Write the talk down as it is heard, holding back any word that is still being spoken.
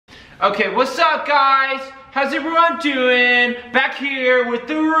Okay, what's up, guys? How's everyone doing? Back here with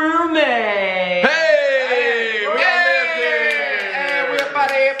the roommate. Hey! We live here!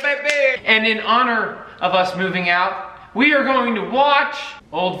 Baby. And in honor of us moving out, we are going to watch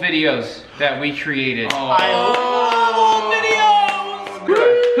old videos that we created. I love old videos!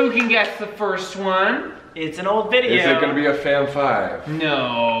 Good. Who can guess the first one? It's an old video. Is it gonna be a Fam 5?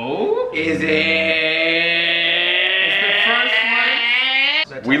 No. Is it? It's the first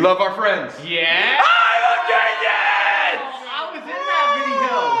one. We love our friends. Yeah. I was in that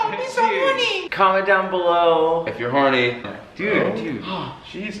video. He's so funny. Comment down below. If you're horny. Dude.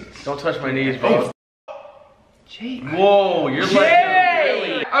 Jesus. Don't touch my knees, bro. Jake. Whoa, you're like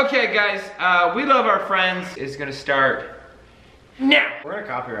really. Okay, guys, we love our friends. Is gonna start now. We're gonna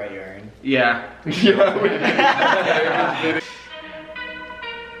copyright you, Aaron. Yeah. Yeah, we did.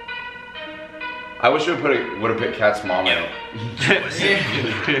 I wish we would have put Kat's mom in it.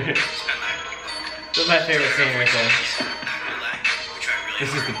 This is my favorite scene right there.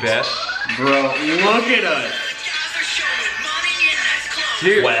 This is the best. Bro, look at us.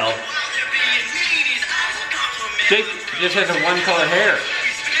 Dude. Well. Jake just has a one-color hair.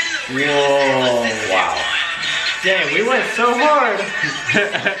 Whoa. Wow. Dang, we went so hard.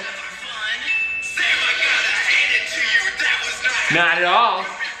 Not at all.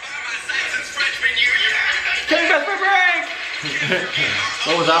 Killing best friend prank.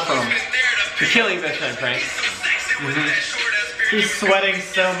 What was that from? The killing best friend prank. He's sweating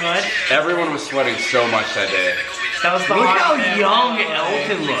so much. Everyone was sweating so much that day. That was the Look how hot young family.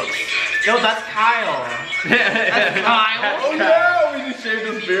 Elton looks. No, that's Kyle. That's Kyle. Oh no! We just shaved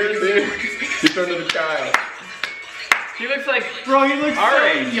his beard, dude. He turned into Kyle. He looks like, Bro, he looks Our so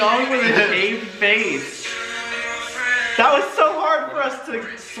age. young with a shaved face. That was so hard for us to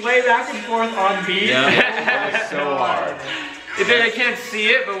sway back and forth on beat. Yeah, that was so hard. I can't see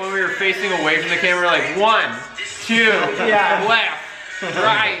it, but when we were facing away from the camera, like 1, 2, Yeah. left,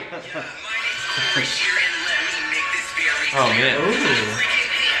 right. Oh man. Ooh.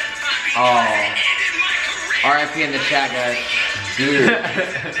 Oh. RIP in the chat, guys. Dude.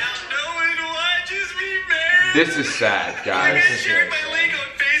 This is sad, guys.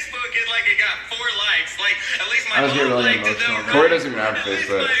 I was getting really emotional. Corey doesn't even have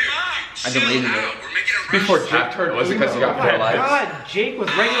Facebook. I deleted it. Before Jake turned, was it because he got Oh my 4 likes? god, Jake with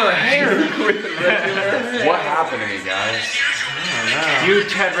regular hair. What happened to me, guys? You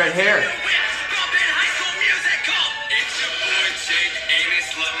had red hair.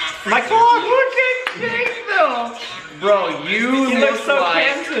 My clock, look at Jake though. Bro, you He look looks so like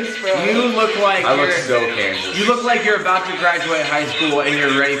Kansas, bro. you look like I look you're- so Kansas. You look like you're about to graduate high school and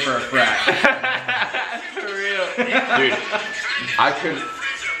you're ready for a frat. For real. Dude, I could.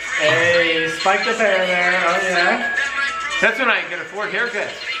 Hey, spiked up hair there. Oh yeah. That's when I can afford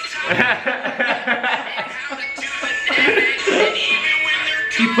haircuts.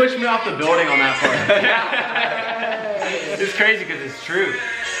 He pushed me off the building on that part. It's crazy because it's true.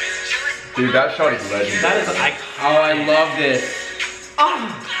 Dude, that shot is legendary. That is an icon. Oh, I love this.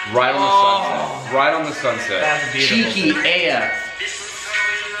 Right on the sunset. Right on the sunset. That's beautiful. Cheeky AF.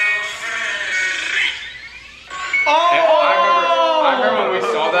 I remember when we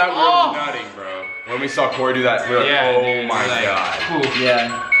saw that, we were nutting, bro. When we saw Corey do that, we were like, Yeah, oh dude, my like, god.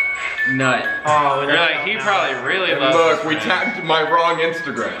 Yeah. Nut. Oh, You're like, he probably really And loves look, this we man. tagged my wrong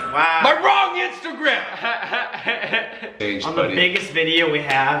Instagram. Wow. My wrong Instagram! Changed, On the buddy. biggest video we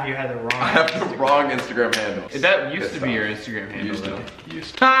have, you had the wrong. I have the wrong Instagram handle. That used It's to be your fine. Instagram handle, Used though. to.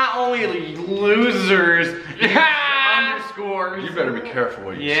 Used to. Not only losers. Underscores. You better be careful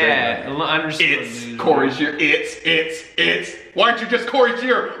what you say. Yeah, man. underscore. It's loser. Corey Shear. It's. Why aren't you just Corey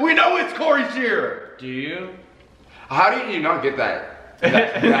Shear? We know it's Corey Shear. Do you? How did you not get that?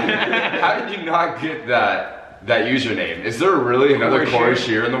 How did you not get that username? Is there really another Corey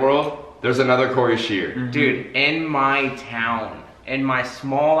Shear in the world? There's another Corey Shear. Dude, in my town, in my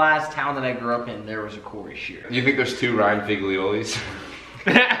small ass town that I grew up in, there was a Corey Shear. You think there's 2 Ryan Figliolis?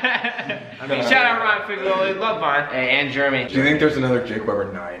 Shout out Ryan Figliola, love mine. And Jeremy. Do you think there's another Jake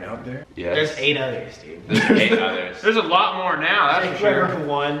Weber 9 out there? Yes. There's 8 others, dude. There's 8 others. There's a lot more now, that's for sure. Weber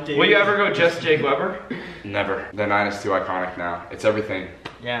 1, dude. Will you ever go just Jake Weber? Never. The 9 is too iconic now. It's everything.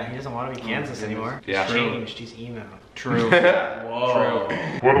 Yeah, he doesn't want to be Kansas anymore. Yeah. He's changed. He's emo. True. Whoa.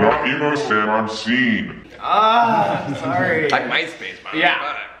 But not emo Sam, I'm seen. Ah, sorry. Like MySpace, man.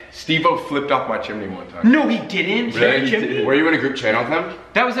 Yeah. Steve-O flipped off my chimney one time. No, he didn't. Really? Chimney? Were you in a group chat with him?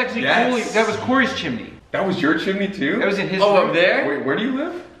 That was actually Yes. Corey. That was Corey's chimney. That was your chimney too? That was in his Oh, room. up there? Wait, where do you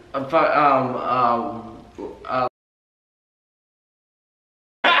live?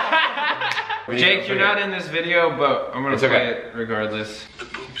 Jake, you're not in this video, but I'm gonna It's play okay. it regardless. The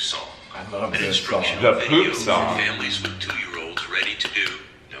poop song. I love An this song. instructional The video poop song. for families with 2-year-olds ready to do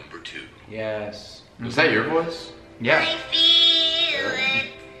number 2. Yes. Was that your voice? Yeah. I feel it.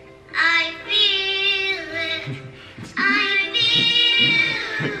 I feel it. I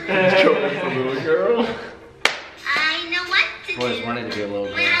feel it. The little girl. I know what to Always do wanted to be a little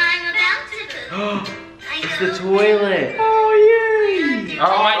when girl. I'm about to poop. I It's know the toilet. Oh yay!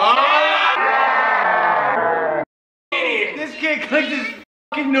 Oh my god! This kid clicked his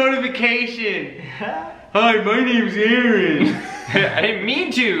fucking notification. Hi, my name's Aaron. I didn't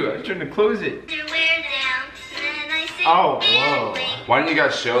mean to. I was trying to close it. wear down. Then I sit Oh, and whoa. wait. Why didn't you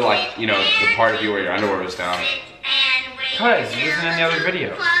guys show like, you know, the part of you where your underwear was down? Sit and wait Cause it wasn't in the other till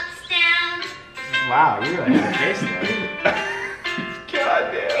video. pops down. Wow, you really have a case there.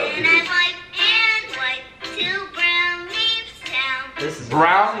 God Then I wipe till brown leaves down. This is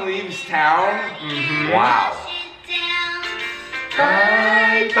Brown leaves town? Mm-hmm. Wow. Sit down.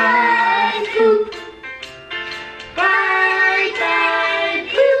 Bye bye poop. Bye bye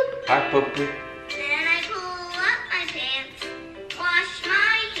poop. Hi, poop. Then I pull up my pants. Wash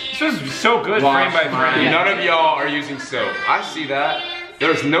my hands. This was so good, Wash frame by my- frame. None of y'all are using soap. I see that.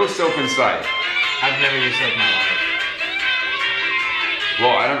 There's no soap in sight. I've never used soap in my life.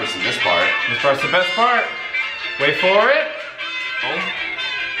 Well, I never seen this part. This part's the best part. Wait for it.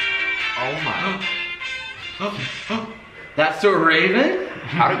 Oh my. That's a raven?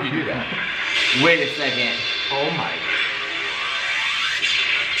 How did you do that? Wait a second. Oh my.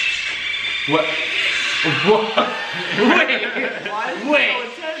 What? What? Wait. Why is it Wait. so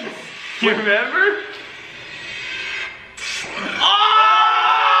intense? You remember?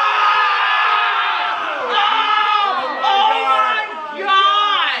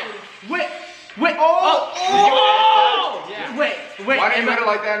 Wait. Yeah. Wait. Why do you let it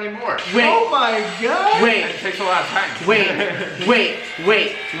like that anymore? Wait. Oh my god. Wait. It takes a lot of time. Wait.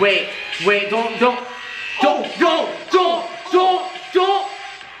 Don't.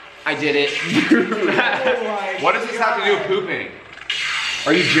 I did it. Oh my What does this have to do with pooping?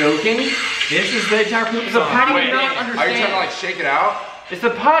 Are you joking? This is the entire poop a song. potty Wait, not are you trying to understand. like shake it out? It's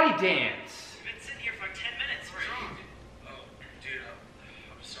the potty dance. We've been sitting here for 10 minutes. What's wrong? Oh, dude,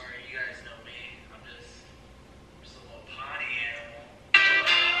 I'm sorry. You guys know me. I'm just a little potty animal.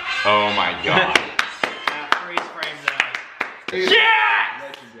 Oh my god. Freeze frame though.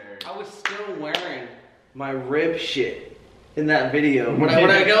 Yeah! I was still wearing my rib shit in that video. When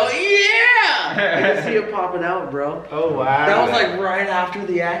I go, yeah! I can see it popping out, bro. Oh wow. That was like right after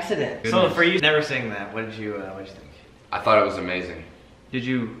the accident. So for you never sing that, what did you think? I thought it was amazing. Did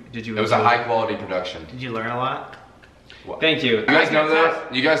you? It was a high quality production. Did you learn a lot? Thank you. You guys know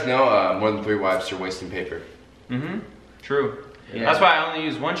that? You guys know more than 3 wives are wasting paper. Mm-hmm. True. Yeah. That's why I only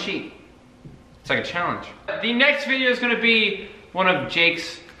use one sheet. It's like a challenge. The next video is going to be one of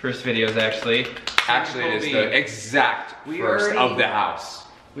Jake's first videos, actually. Actually, it is the exact first of the house.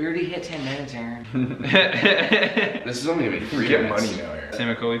 We already hit 10 minutes, Aaron. This is only gonna be 3 Get minutes. money now, Aaron.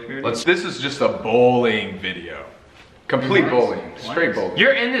 Sam McCauley period. This is just a bowling video. Complete bowling. Straight bowling.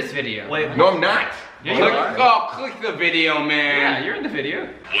 You're in this video. Wait, No, I'm not. Yeah, Click, you are. click the video, Yeah, man. you're in the video.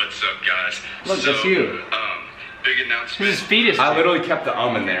 What's up, guys? Look, that's you. Big Who's announcement. his fetus? I literally kept the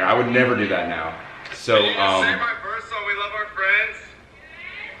in there. I would never do that now. So, Say my verse song, we love our friends.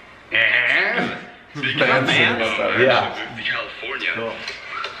 Speaking of Fans singing fans, about that. I Yeah. actually moved to California.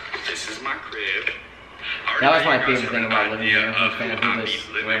 This is my crib. I already That was know my you guys favorite have thing an about living idea here. I'm a of fan of who people I'd be just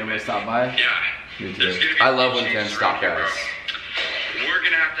living randomly with. stop by. Yeah. Me There's too. gonna be I a love few when changes fans stop around here, guys. bro. We're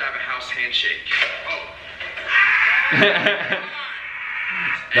gonna have to have a house handshake. Oh.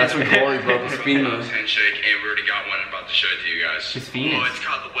 That's when Corey broke his femur. House handshake, and we already got one. I'm about to show it to you guys. His penis. Oh, it's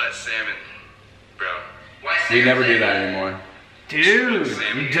called the wet salmon, bro. Wet We salmon. never do that anymore. Dude,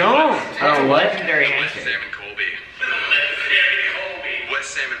 you don't. Oh, what? legendary Wet handshake. salmon Colby. Wet salmon Colby. Wet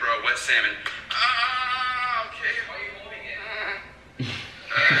salmon, bro. Wet salmon. Ah, okay. Why are you holding it?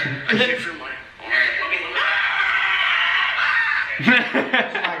 I can't feel my arm. Oh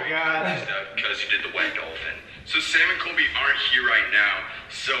my god. Because you did the wet dolphin. So Sam and Colby aren't here right now.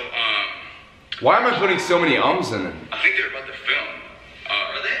 So Why am I putting so many ums in them? I think they're about to film.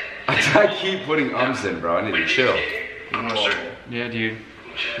 Are they? I keep putting ums in, bro. I need to chill. I'm not sure. Yeah, dude. You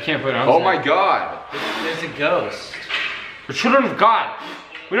can't put it on. Oh my god. There's a ghost. We're children of God.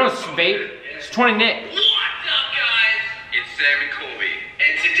 We don't vape. It's 20 Nick. What's up, guys? It's Sam and Colby.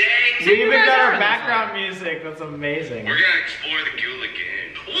 And today, We even guys got are our in background music. That's amazing. we're gonna explore the Ghoul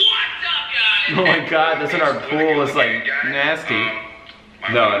Lagoon. What's up, guys? Oh my god, that's in our pool. It's like nasty.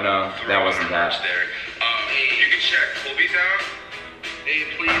 No, that wasn't that. There. You can check Colby's out. Hey,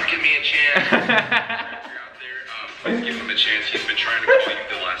 please give me a chance. You're out there. Please give him a chance. He's been trying to call you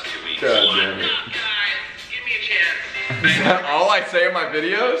the last 2 weeks. God damn it. Give me a chance. Is that all I say in my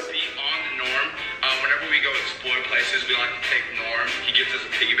videos? Be on the Norm. Whenever we go explore places, we like to take Norm. He gives us a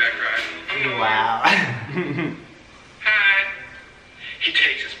piggyback ride. Wow. Hi. He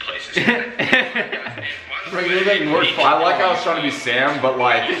takes us places. Bro, you're like more fun. I like how I was trying to be Sam, but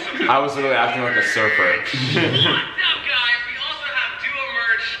like I was literally acting like a surfer. What's up, guys? We also have duo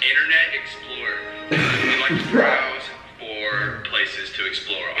merch. Internet Explorer. We like to browse for places to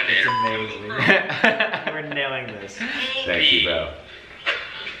explore on the It's internet. amazing. We're nailing this. Thank you, bro.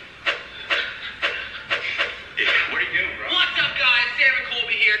 What are you doing, bro? What's up, guys? Sam and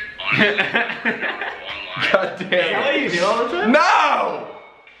Colby here. Honestly, online. God Is that damn what it. you do all the time? No!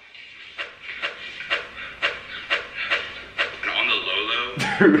 And on the low,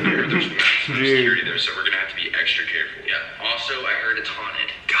 here, there's maximum security there, so we're gonna have to be extra careful. Yeah. Also, I heard it's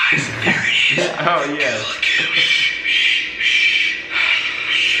haunted. Guys, there it is. Oh, yeah. Look, shh.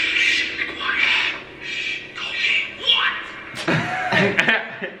 Be quiet. Colby, what?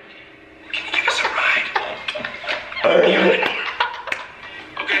 Can you give us a ride? Be on the Norm.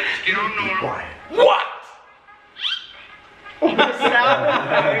 Okay, let's get on Norm. What? The sound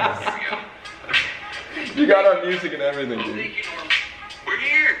effects. Here we go. You got on music and everything, Thank dude. you, Norm. We're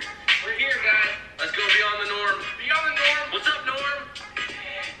here. We're here, guys. Let's go beyond the Norm. Beyond the Norm. What's up, Norm?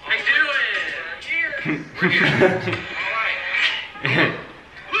 How you doing? We're here. We're here. All right.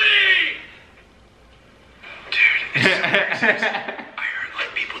 Whee! Dude, it's so racist. I heard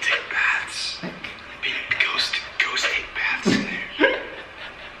like people take baths. Ghosts take baths in there.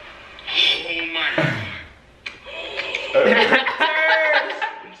 Oh my God. Oh.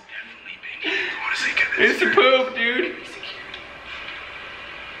 It's definitely been. Honestly, get this. It's the poop, dude.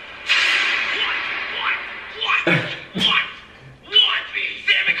 What?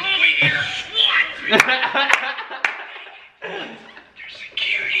 Sam and Colby here. What? There's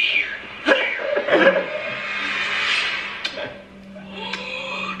security here.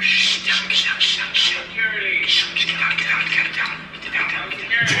 Oh, shh, get down. Security. Shh, get down. Get down.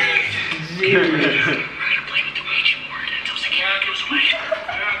 We're gonna play with the Ouija board until security goes away.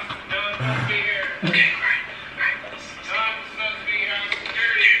 Okay, alright.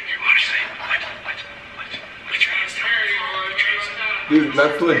 Dude, honestly, what? Put your hands down. Dude,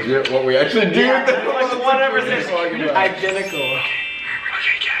 that's legit what we actually do. Yeah, That's like what 100% we're talking about. identical.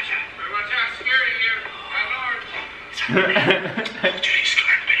 Okay, yeah. Dude, he's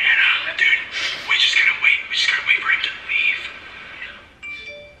going banana. Dude, we just gotta wait for him to leave.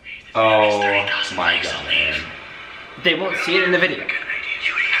 Oh my god, man. They won't see it in the video. He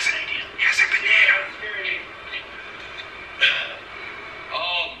has an idea. He has a banana.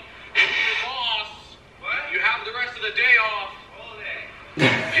 If you're the boss, you have the rest of the day off. All day.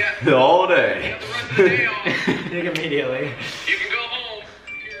 Yeah, The whole you day. have the rest of the day off. Think immediately. You can go home.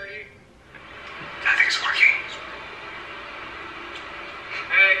 Security. That thing's working.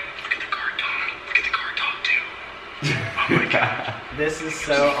 Hey, look at the guard dog. Look at the guard dog too. Oh my god. This is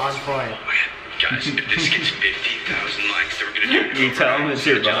so on point. Guys, if this gets 50,000 likes, then we're gonna do it. You tell him it's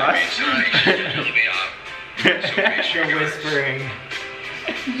your boss? You're whispering.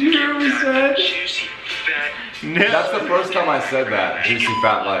 Did you hear what we said? Juicy, fat. No. That's the first time I said that. Juicy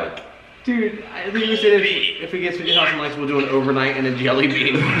fat like. Dude, I think we said if we get 50,000 likes, we'll do an overnight and a jelly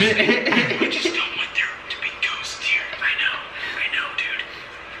bean. I just don't want there to be ghosts here. I know, dude.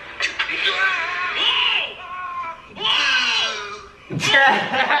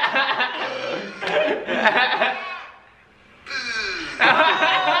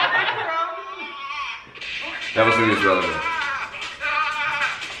 That was really relevant.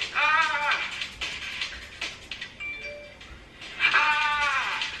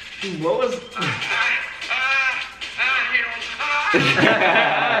 What was?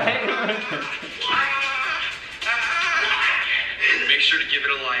 Make sure to give it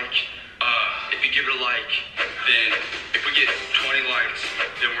a like. If you give it a like, then if we get 20 likes,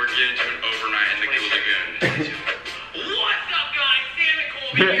 then we're getting to an overnight in the Goon Lagoon. What's up, guys? Sam and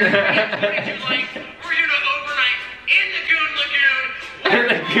Colby here. 22 likes. We're doing an overnight in the Goon Lagoon.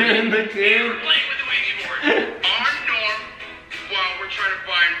 Goon Lagoon. We're playing with the Ouija board. On Norm, while we're trying to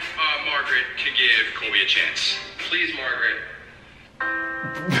find Margaret to give Colby a chance. Please, Margaret.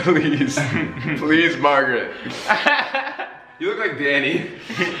 Please. Please, Margaret. You look like Danny.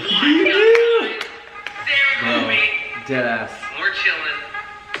 Sam and Colby. Deadass. We're chilling.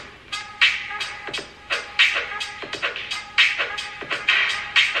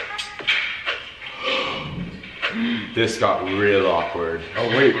 This got real awkward. Oh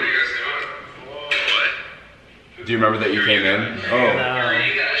wait. What are you guys doing? What? Do you remember that you came in? Oh. Are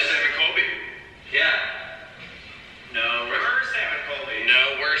you guys Sam and Colby? Yeah. No, we're Sam and Colby. No,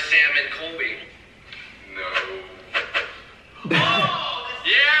 we're Sam and Colby. No. Oh,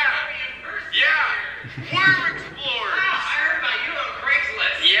 Yeah. Yeah. Worm Explorers. Wow, I heard about you on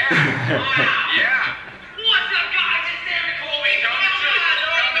Craigslist. Yeah. Wow. Yeah. What's up, guys? It's Sam and Colby. Tell them the truth.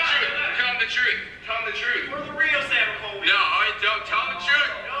 Tell them the truth. Tell them the truth. We're the real Sam and Colby. No, don't tell them the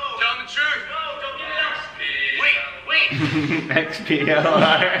truth. No. Tell them the truth. No, don't get it out. Wait. XPO.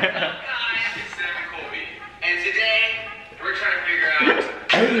 Guys, It's Sam and Colby. And today, we're trying to figure out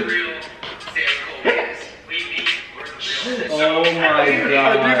who the real Sam and Colby is. We're the real. Oh my I do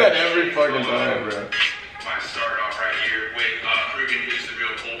god. that every fucking time, bro. I start off right here with proving who's the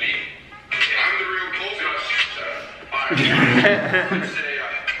real Colby. Okay. I'm the real Colby. Shut up. Alright. Let's say,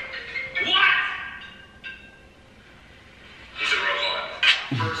 what? he's a robot.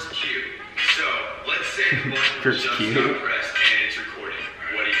 First cue. So, let's say the button First just cue. got pressed and it's recording.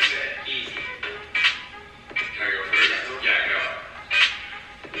 What do you say? Easy. Can I go first? Yeah, go.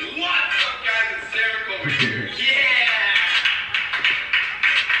 What's up, guys? It's Sam and Colby here.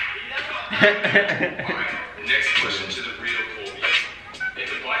 Alright, next question to the real Colby. If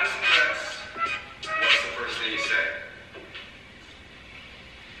the button's pressed, what's the first thing you say?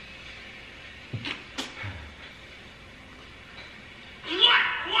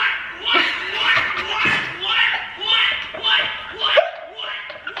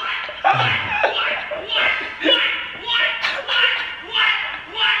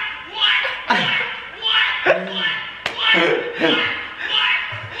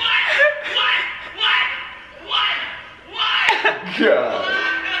 God.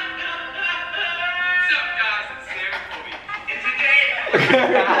 What's up, guys? It's Sam and Colby. And today,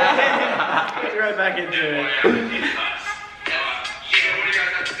 Get right back into it. it's us. Yeah, what do you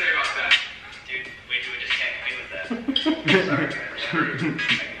guys have to say about that? Dude, wait till we just can't be with that. Sorry, guys.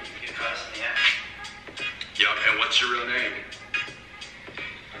 Get us, yeah. Yup, and what's your real name?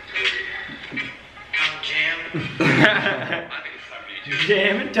 I'm Jam. I think it's time for you to.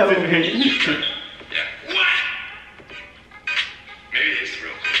 Jam and Toby. Yeah. What? Maybe it's the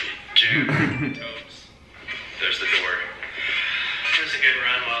real Colby. Jam. Tobes. There's the door. It was a good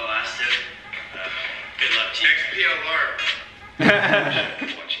run while it lasted. Good luck to you. XPLR.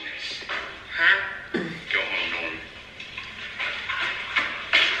 Watching this. Huh? Go home, Norm.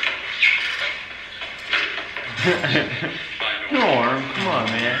 Bye, Norm. Norm, come on,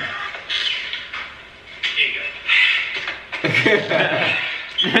 man. Here you go.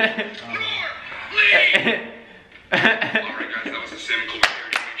 Alright, guys, that was a Sam and Colby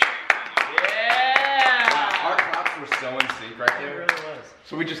parody. Make sure Yeah. Our claps were so in sync right It there. really was.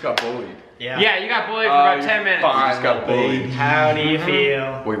 So we just got bullied. Yeah, you got bullied for about 10 minutes. We just got bullied. How do you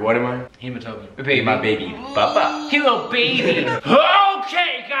feel? Wait, what am I? Baby. My baby. Papa. Hello, baby.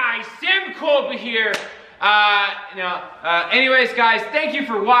 Okay, guys, Sam Colby here. Anyways, guys, thank you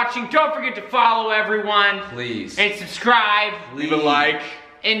for watching. Don't forget to follow everyone Please. and subscribe. Leave a like.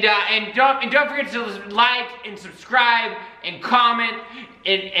 And don't forget to like and subscribe and comment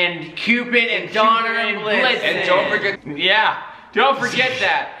and Cupid and Donner and Blitzen. And don't forget. Yeah, don't forget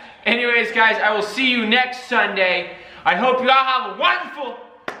that. Anyways, guys, I will see you next Sunday. I hope you all have a wonderful,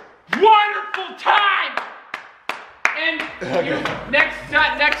 wonderful time. And next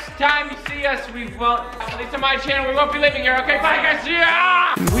time you see us, we won't. At least on my channel, we won't be living here. Okay, bye, guys.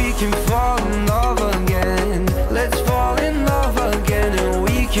 Yeah. We can fall